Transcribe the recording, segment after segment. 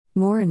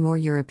More and more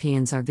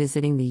Europeans are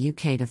visiting the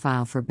UK to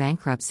file for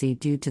bankruptcy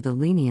due to the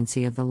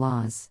leniency of the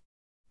laws.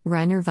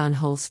 Reiner von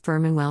Holst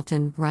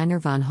Firmenwelten,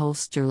 Reiner von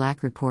Holst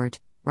Gerlach Report,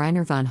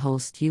 Reiner von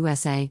Holst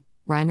USA,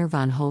 Reiner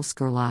von Holst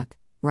Gerlach,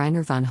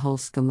 Reiner von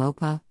Holst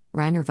Gamopa,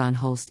 Reiner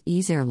von Holst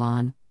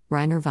Iserlohn,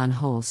 Reiner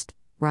von Holst,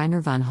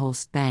 Reiner von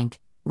Holst Bank,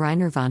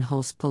 Reiner von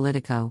Holst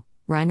Politico,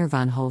 Reiner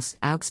von Holst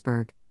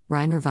Augsburg,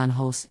 Reiner von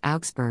Holst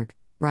Augsburg,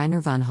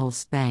 Reiner von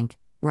Holst Bank,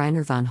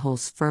 Reiner von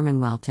Holst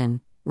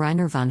Firmenwelten,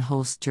 Reiner von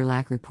Holst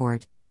Gerlach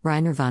Report,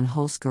 Reiner von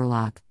Holst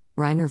Gerlach,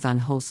 Reiner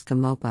von Holst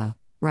Gamopa,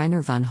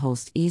 Reiner von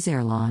Holst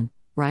Iserlohn,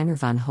 Reiner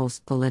von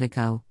Holst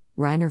Politico,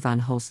 Reiner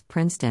von Holst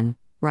Princeton,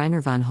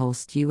 Reiner von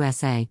Holst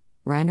USA,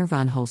 Reiner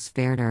von Holst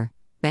Werder,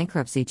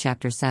 Bankruptcy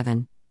Chapter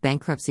 7,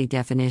 Bankruptcy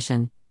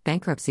Definition,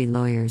 Bankruptcy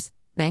Lawyers,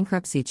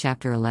 Bankruptcy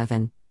Chapter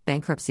 11,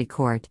 Bankruptcy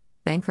Court,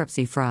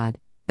 Bankruptcy Fraud,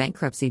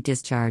 Bankruptcy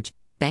Discharge,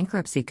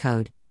 Bankruptcy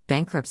Code,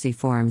 Bankruptcy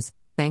Forms,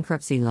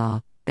 Bankruptcy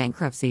Law,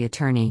 Bankruptcy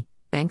Attorney,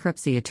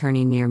 Bankruptcy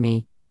Attorney Near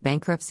Me,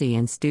 Bankruptcy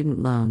and Student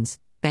Loans,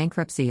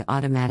 Bankruptcy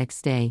Automatic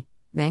Stay,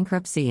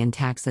 Bankruptcy and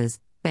Taxes,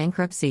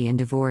 Bankruptcy and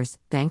Divorce,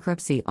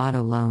 Bankruptcy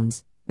Auto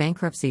Loans,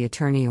 Bankruptcy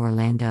Attorney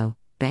Orlando,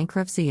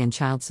 Bankruptcy and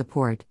Child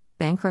Support,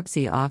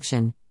 Bankruptcy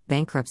Auction,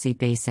 Bankruptcy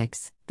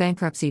Basics,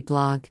 Bankruptcy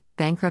Blog,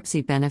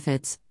 Bankruptcy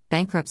Benefits,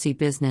 Bankruptcy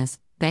Business,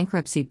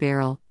 Bankruptcy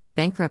Barrel,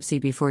 Bankruptcy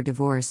Before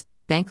Divorce,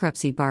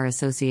 Bankruptcy Bar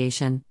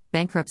Association,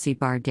 Bankruptcy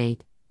Bar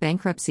Date,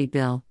 Bankruptcy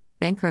Bill,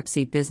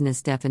 Bankruptcy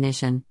Business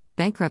Definition,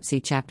 Bankruptcy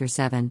Chapter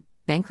 7,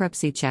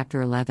 Bankruptcy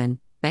Chapter 11,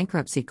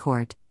 Bankruptcy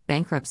Court,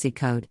 Bankruptcy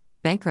Code,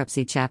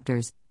 Bankruptcy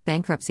Chapters,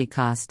 Bankruptcy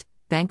Cost,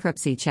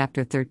 Bankruptcy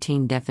Chapter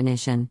 13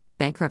 Definition,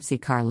 Bankruptcy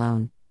Car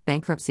Loan,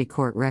 Bankruptcy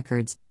Court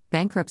Records,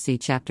 Bankruptcy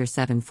Chapter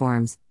 7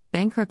 Forms,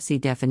 Bankruptcy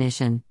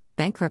Definition,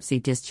 Bankruptcy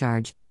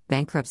Discharge,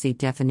 Bankruptcy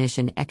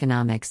Definition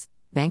Economics,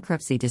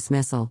 Bankruptcy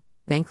Dismissal,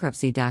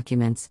 Bankruptcy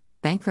Documents,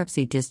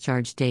 Bankruptcy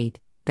Discharge Date,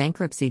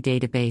 Bankruptcy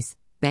Database,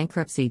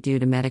 Bankruptcy Due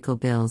to Medical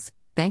Bills,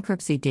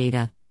 Bankruptcy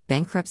Data,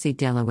 Bankruptcy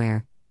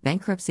Delaware,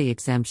 Bankruptcy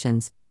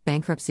Exemptions,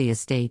 Bankruptcy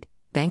Estate,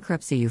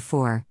 Bankruptcy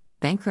U4,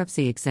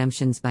 Bankruptcy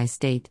Exemptions by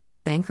State,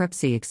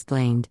 Bankruptcy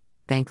Explained,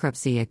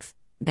 Bankruptcy ICF,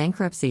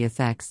 Bankruptcy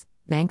Effects,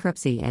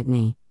 Bankruptcy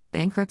ETNI,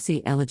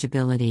 Bankruptcy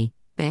Eligibility,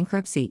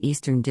 Bankruptcy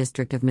Eastern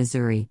District of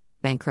Missouri,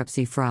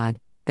 Bankruptcy Fraud,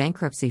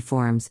 Bankruptcy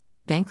Forms,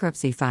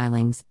 Bankruptcy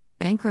Filings,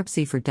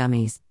 Bankruptcy for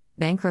Dummies,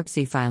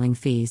 Bankruptcy Filing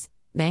Fees,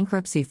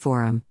 Bankruptcy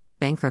Forum,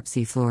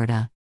 Bankruptcy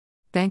Florida.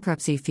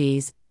 Bankruptcy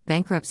Fees,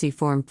 Bankruptcy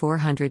Form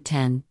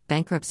 410,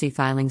 Bankruptcy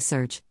Filing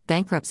Search,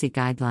 Bankruptcy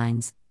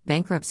Guidelines,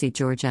 Bankruptcy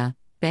Georgia,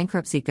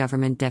 Bankruptcy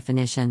Government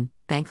Definition,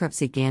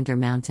 Bankruptcy Gander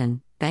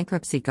Mountain,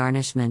 Bankruptcy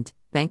Garnishment,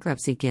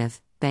 Bankruptcy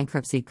GIF,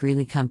 Bankruptcy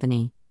Greeley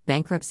Company,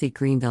 Bankruptcy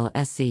Greenville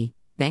SC,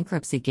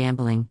 Bankruptcy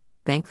Gambling,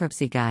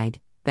 Bankruptcy Guide,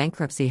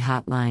 Bankruptcy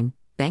Hotline,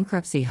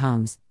 Bankruptcy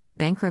Homes,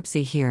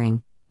 Bankruptcy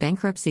Hearing,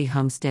 Bankruptcy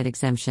Homestead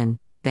Exemption,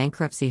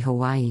 Bankruptcy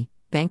Hawaii,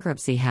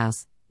 Bankruptcy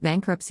House,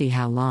 Bankruptcy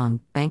How Long,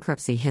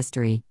 Bankruptcy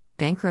History,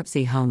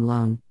 Bankruptcy Home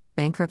Loan,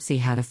 Bankruptcy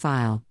How to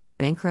File,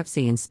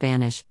 Bankruptcy in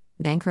Spanish,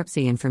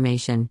 Bankruptcy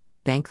Information,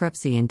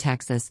 Bankruptcy in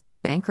Texas,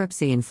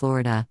 Bankruptcy in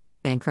Florida,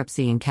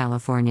 Bankruptcy in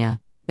California,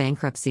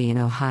 Bankruptcy in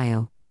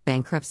Ohio,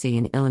 Bankruptcy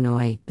in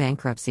Illinois,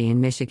 Bankruptcy in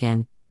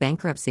Michigan,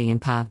 Bankruptcy in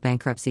PA,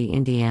 Bankruptcy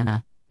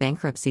Indiana,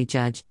 Bankruptcy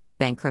Judge,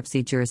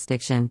 Bankruptcy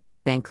Jurisdiction,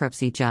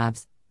 Bankruptcy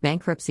Jobs,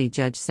 Bankruptcy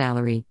Judge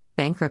Salary,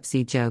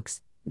 Bankruptcy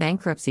Jokes,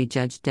 Bankruptcy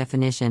Judge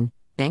Definition,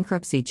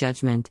 Bankruptcy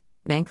Judgment,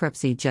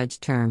 Bankruptcy Judge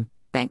Term,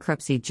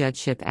 Bankruptcy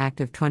Judgeship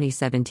Act of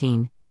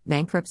 2017,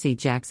 Bankruptcy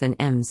Jackson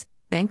Ems,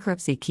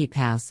 Bankruptcy Keep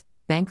House,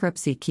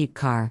 Bankruptcy Keep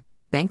Car,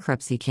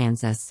 Bankruptcy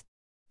Kansas,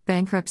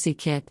 Bankruptcy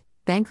Kit,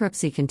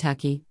 Bankruptcy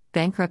Kentucky,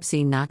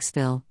 Bankruptcy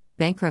Knoxville,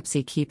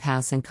 Bankruptcy Keep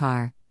House and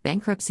Car,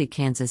 Bankruptcy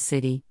Kansas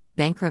City,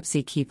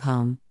 Bankruptcy Keep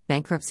Home,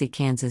 Bankruptcy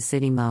Kansas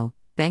City Mo,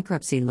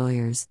 Bankruptcy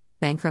Lawyers,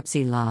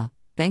 Bankruptcy Law,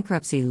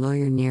 Bankruptcy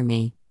Lawyer Near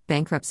Me,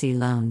 Bankruptcy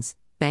Loans,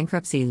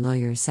 Bankruptcy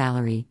Lawyer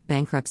Salary,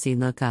 Bankruptcy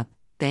Lookup,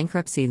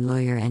 Bankruptcy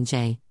Lawyer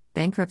NJ,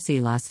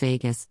 Bankruptcy Las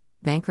Vegas,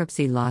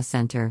 Bankruptcy Law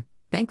Center,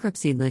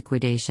 Bankruptcy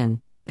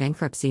Liquidation,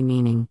 Bankruptcy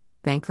Meaning,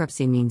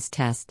 Bankruptcy Means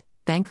Test,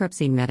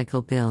 Bankruptcy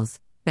Medical Bills,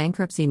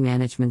 Bankruptcy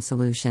Management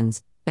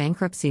Solutions,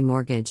 Bankruptcy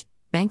Mortgage,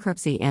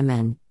 Bankruptcy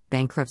MN,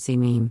 Bankruptcy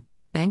Meme,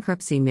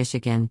 Bankruptcy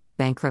Michigan,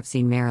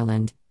 Bankruptcy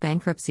Maryland,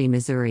 Bankruptcy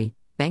Missouri,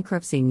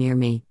 Bankruptcy Near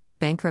Me,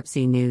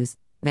 Bankruptcy News,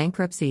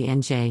 Bankruptcy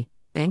NJ,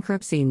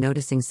 Bankruptcy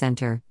Noticing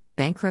Center,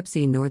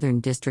 Bankruptcy Northern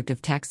District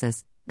of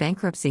Texas,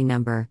 Bankruptcy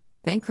Number,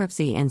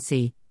 Bankruptcy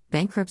NC,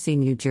 Bankruptcy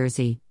New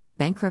Jersey,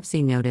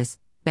 Bankruptcy Notice,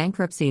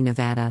 Bankruptcy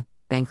Nevada,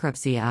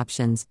 Bankruptcy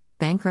Options,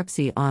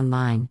 Bankruptcy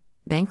Online,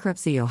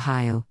 Bankruptcy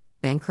Ohio,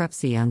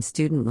 Bankruptcy on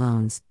Student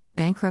Loans,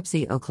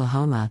 Bankruptcy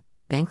Oklahoma,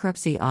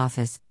 Bankruptcy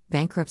Office,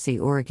 Bankruptcy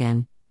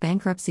Oregon,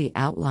 Bankruptcy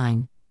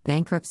Outline,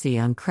 Bankruptcy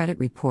on Credit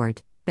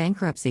Report,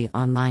 Bankruptcy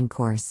Online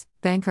Course,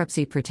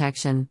 Bankruptcy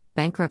Protection,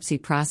 Bankruptcy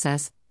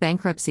Process,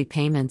 Bankruptcy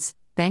Payments,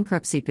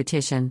 Bankruptcy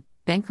Petition,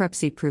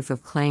 Bankruptcy Proof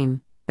of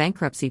Claim,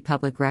 Bankruptcy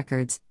Public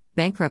Records,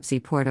 Bankruptcy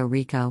Puerto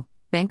Rico,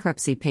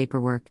 Bankruptcy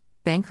Paperwork,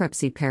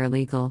 Bankruptcy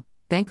Paralegal,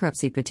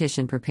 bankruptcy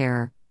petition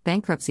preparer,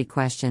 bankruptcy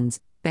questions,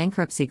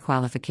 bankruptcy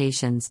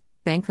qualifications,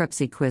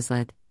 bankruptcy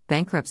Quizlet,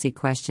 bankruptcy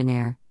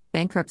questionnaire,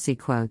 bankruptcy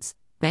quotes,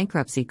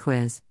 bankruptcy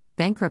quiz,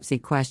 bankruptcy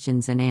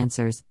questions and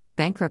answers,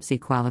 bankruptcy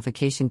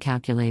qualification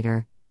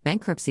calculator,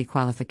 bankruptcy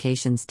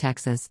qualifications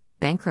Texas,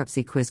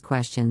 bankruptcy quiz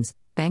questions,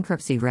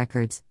 bankruptcy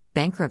records,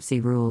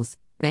 bankruptcy rules,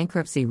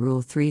 bankruptcy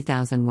rule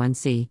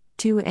 3001C,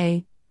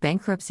 2A,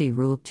 bankruptcy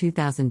rule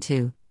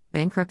 2002,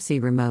 bankruptcy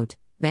remote,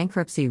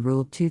 bankruptcy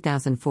rule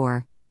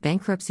 2004,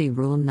 bankruptcy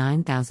rule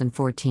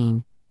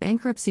 9014,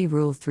 bankruptcy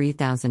rule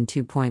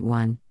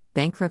 3002.1,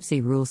 bankruptcy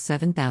rule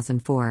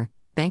 7004,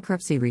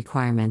 bankruptcy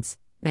requirements,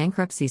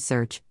 bankruptcy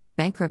search,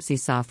 bankruptcy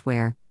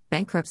software,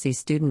 bankruptcy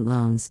student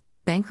loans,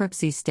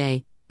 bankruptcy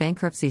stay,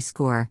 bankruptcy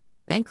score,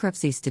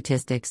 bankruptcy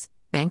statistics,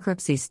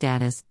 bankruptcy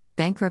status,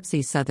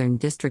 bankruptcy Southern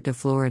District of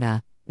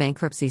Florida,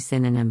 bankruptcy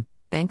synonym,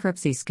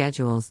 bankruptcy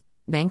schedules,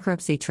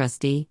 bankruptcy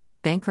trustee,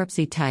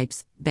 bankruptcy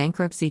types,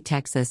 bankruptcy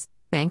Texas,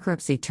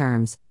 bankruptcy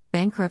terms,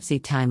 bankruptcy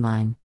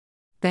timeline,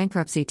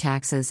 bankruptcy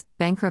taxes,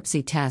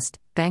 bankruptcy test,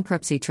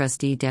 bankruptcy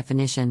trustee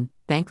definition,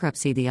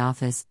 bankruptcy the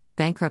office,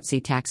 bankruptcy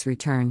tax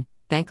return,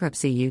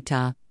 bankruptcy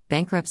Utah,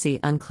 bankruptcy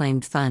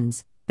unclaimed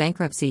funds,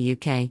 bankruptcy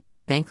UK,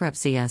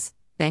 bankruptcy US,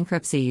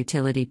 bankruptcy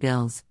utility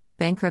bills,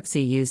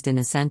 bankruptcy used in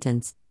a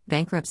sentence,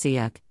 bankruptcy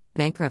UK,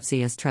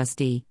 bankruptcy as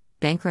trustee,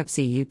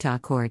 bankruptcy Utah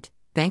court,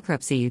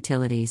 bankruptcy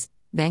utilities,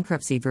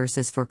 bankruptcy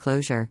versus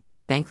foreclosure,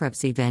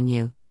 bankruptcy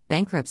venue,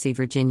 bankruptcy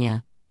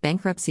Virginia,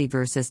 bankruptcy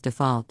versus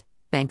default,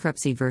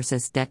 bankruptcy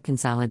versus debt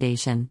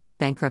consolidation,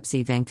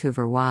 bankruptcy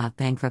Vancouver WA,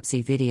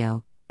 bankruptcy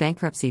video,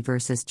 bankruptcy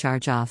versus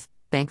charge-off,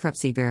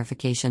 bankruptcy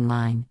verification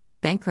line,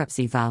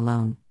 bankruptcy VA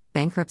loan,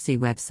 bankruptcy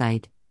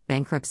website,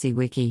 bankruptcy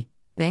wiki,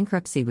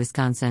 bankruptcy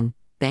Wisconsin,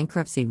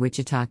 bankruptcy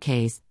Wichita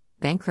case,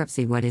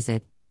 bankruptcy what is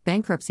it,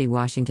 bankruptcy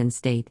Washington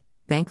State,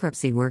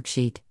 bankruptcy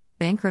worksheet,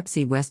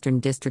 bankruptcy Western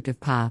District of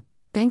PA,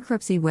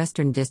 bankruptcy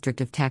Western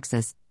District of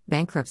Texas,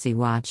 bankruptcy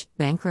watch,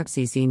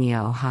 bankruptcy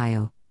Xenia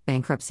Ohio,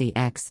 bankruptcy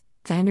X,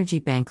 Energy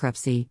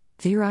bankruptcy,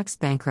 Xerox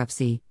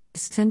bankruptcy,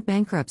 Scent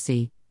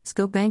bankruptcy,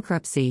 Scope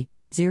bankruptcy,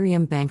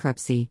 Xerium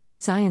bankruptcy,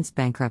 Science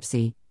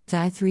bankruptcy,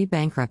 Xi3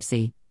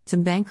 bankruptcy,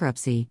 some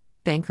bankruptcy,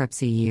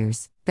 bankruptcy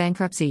years,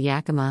 bankruptcy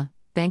Yakima,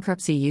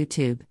 bankruptcy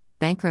YouTube,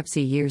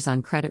 bankruptcy years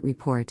on credit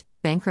report,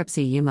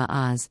 bankruptcy Yuma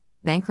Oz,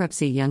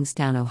 bankruptcy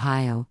Youngstown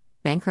Ohio,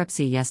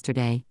 bankruptcy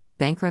yesterday,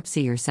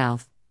 bankruptcy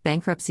yourself,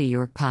 bankruptcy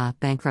York Pa,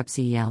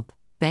 bankruptcy Yelp,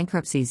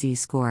 bankruptcy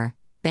Z-Score,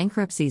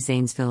 bankruptcy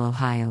Zanesville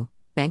Ohio,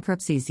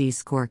 bankruptcy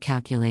Z-Score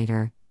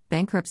calculator,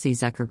 bankruptcy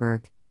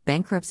Zuckerberg,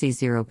 bankruptcy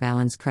Zero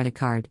Balance credit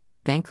card,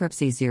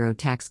 bankruptcy Zero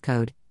tax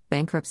code,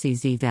 bankruptcy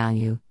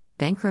Z-Value,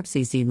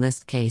 bankruptcy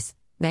Z-List case,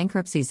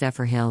 bankruptcy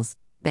Zephyr Hills,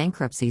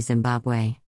 bankruptcy Zimbabwe.